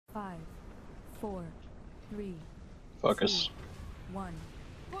4, 3, Focus. 2, 1.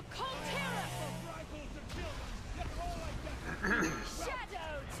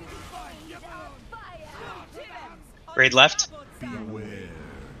 Raid left. Beware.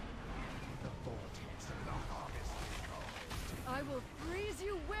 I will freeze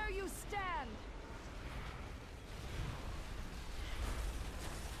you where you stand.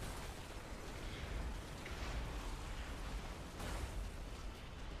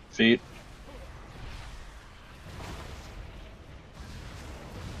 Feet.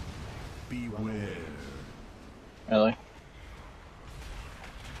 Beware. Really?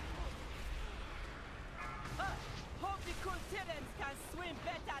 Hope the Coulterans can swim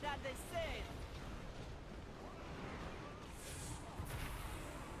better than they say.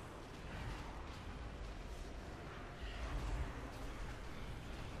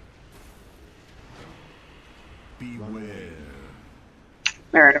 Beware.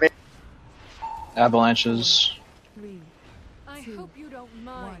 Avalanches. 3, I 2, hope you don't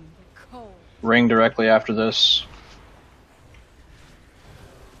mind 1. the cold. Ring directly after this.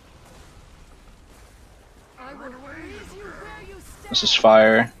 I will freeze you where you stand. This is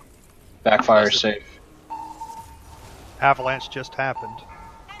fire. Backfire safe. Avalanche just happened.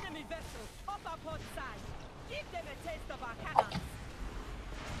 Enemy vessels up upon side. Give them a taste of our cannons.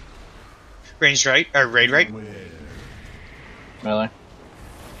 Ranged right, or raid right. Beware. Really?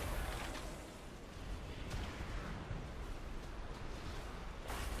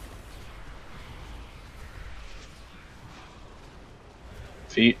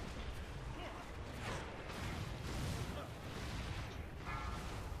 Feet.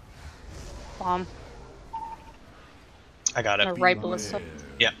 Bomb. I got A it. right ballista.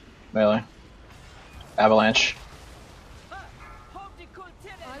 Yeah. Melee. Avalanche. Hope the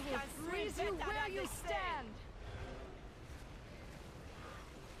Coulterans I will can swim freeze you better where than you they say. stand.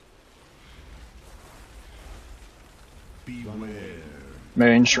 Beware.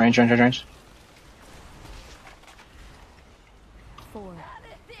 Range. 4,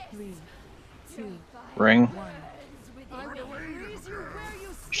 3, 2, Ring. 1. I will freeze you where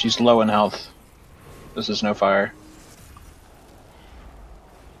you stand. She's low in health. This is no fire.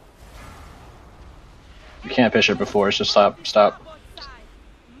 You can't push her before, so stop. Upon side.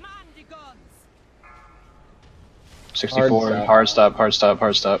 Man the guns. 64. Hard stop.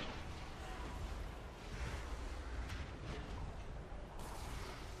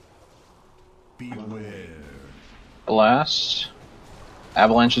 Beware. Blast.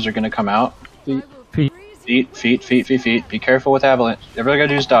 Avalanches are gonna come out. I will freeze you Feet. Be careful with avalanche. Everything you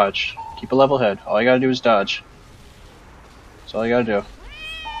gotta do is dodge. Keep a level head. All you gotta do is dodge. That's all you gotta do.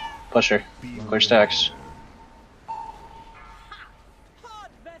 Push her. Clear stacks.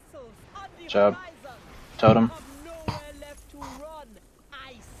 hard vessels on the Job. horizon. Totem. Have nowhere left to run.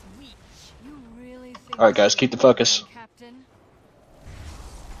 Ice witch. You really think Alright guys, keep the focus. Captain?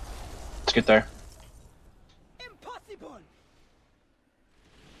 Let's get there. Impossible.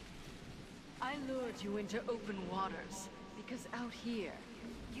 I lured you into open waters because out here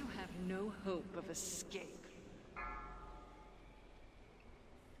you have no hope of escape.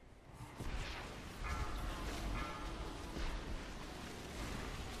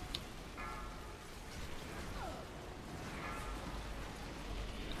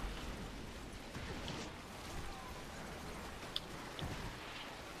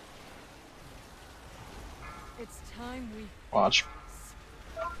 It's time we Watch.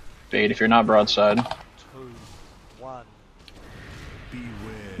 Bait if you're not broadside. 2, 1. Beware.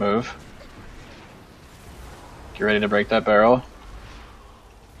 Move. Get ready to break that barrel.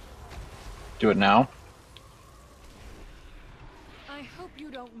 Do it now. I hope you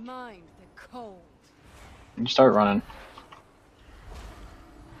don't mind the cold. You start running.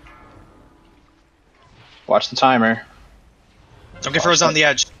 Watch the timer. Don't get frozen on the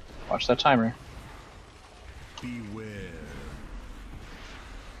edge. Watch that timer. Beware.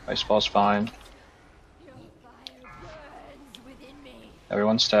 Ice ball's fine. Your fire burns within me.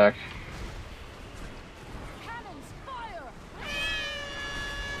 Everyone stack. Cannons fire.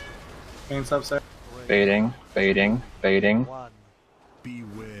 Hands up, sir. Baiting. 1.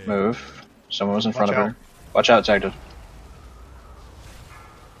 Beware. Move. Someone was in front Watch of her. Watch out, Detective.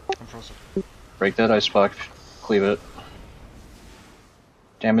 I'm frozen. Break that ice block. Cleave it.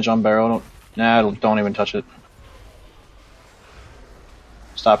 Damage on barrel. Don't even touch it.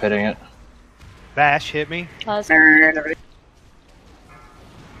 Stop hitting it. Bash hit me.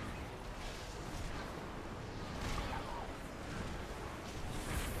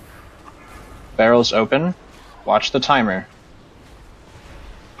 Barrel's open. Watch the timer.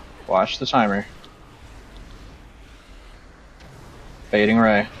 Watch the timer. Baiting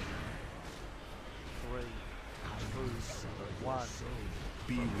Ray.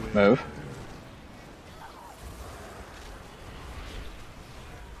 Move.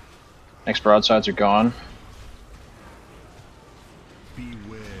 Next broadsides are gone.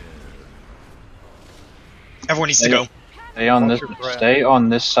 Beware. Everyone needs to go. Stay on this. Watch your breath. Stay on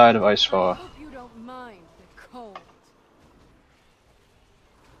this side of Icefall. Hope you don't mind the cold.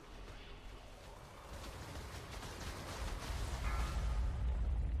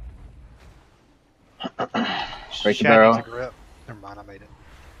 Break the Shad barrel. needs a grip. Never mind, I made it.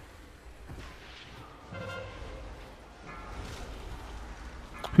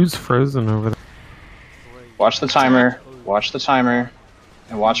 Who's frozen over there? Watch the timer. Watch the timer.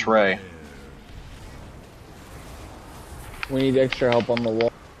 And watch Ray. We need extra help on the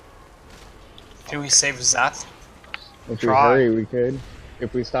wall. Can we save Zath? If we Try. hurry, we could.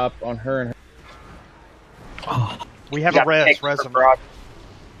 If we stop on her and her. We have a res him. I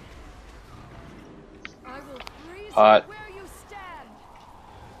will freeze Hot. you where you stand.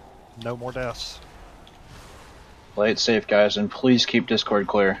 No more deaths. Play it safe, guys, and please keep Discord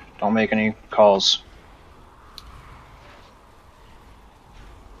clear. Don't make any calls.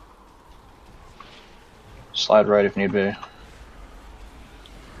 Slide right if need be.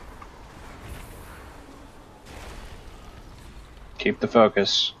 Keep the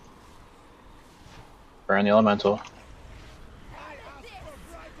focus. Burn the elemental.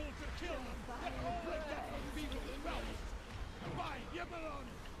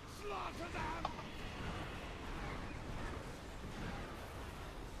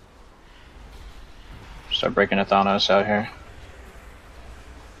 Start breaking a Thanos out here.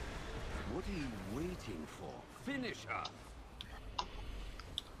 What are you waiting for? Finish her.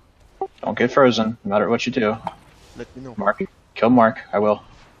 Don't get frozen, no matter what you do. Let me know. Mark. Kill Mark. I will.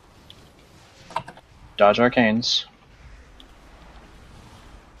 Dodge arcanes.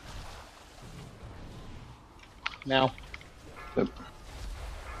 Now. Yep.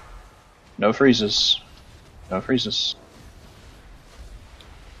 No freezes. No freezes.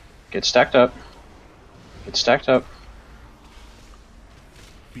 Get stacked up. Get stacked up.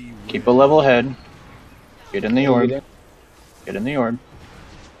 Beware. Keep a level head. Get in the orb. Get in the orb.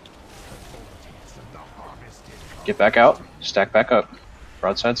 Get back out. Stack back up.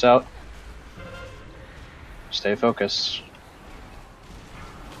 Broadsides out. Stay focused.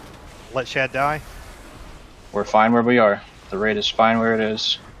 Let Shad die. We're fine where we are. The raid is fine where it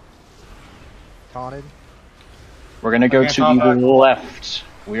is. Taunted. We're gonna go to the left.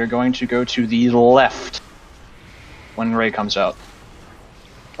 We are going to go to the left when Ray comes out.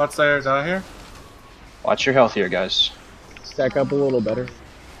 What stairs out here? Watch your health here, guys. Stack up a little better.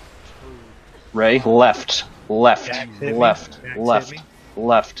 Ray, left. Left. Jax hit me. Left. Jax hit Left. me.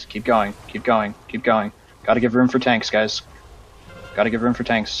 Left. Keep going. Keep going. Keep going. Gotta give room for tanks, guys. Gotta give room for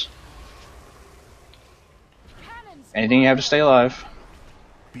tanks. Anything you have to stay alive.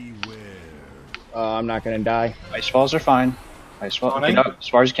 Beware. I'm not gonna die. Ice falls are fine. Ice falls. Fine. Get up as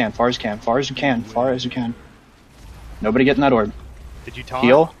far as you can. Far as you can. Far as you can. Far as you can. Nobody get in that orb. Did you taunt?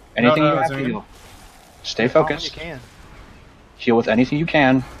 Heal. Anything no, you have it's to me. heal. Stay Taunt when focused. you can. Heal with anything you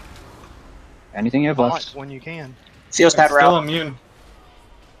can. Anything you have Taunt left. when you can. Seals pad It's still route. immune.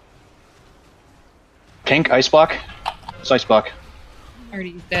 Pink, ice block. It's ice block. Already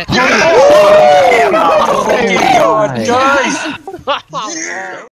used that. Oh, guys!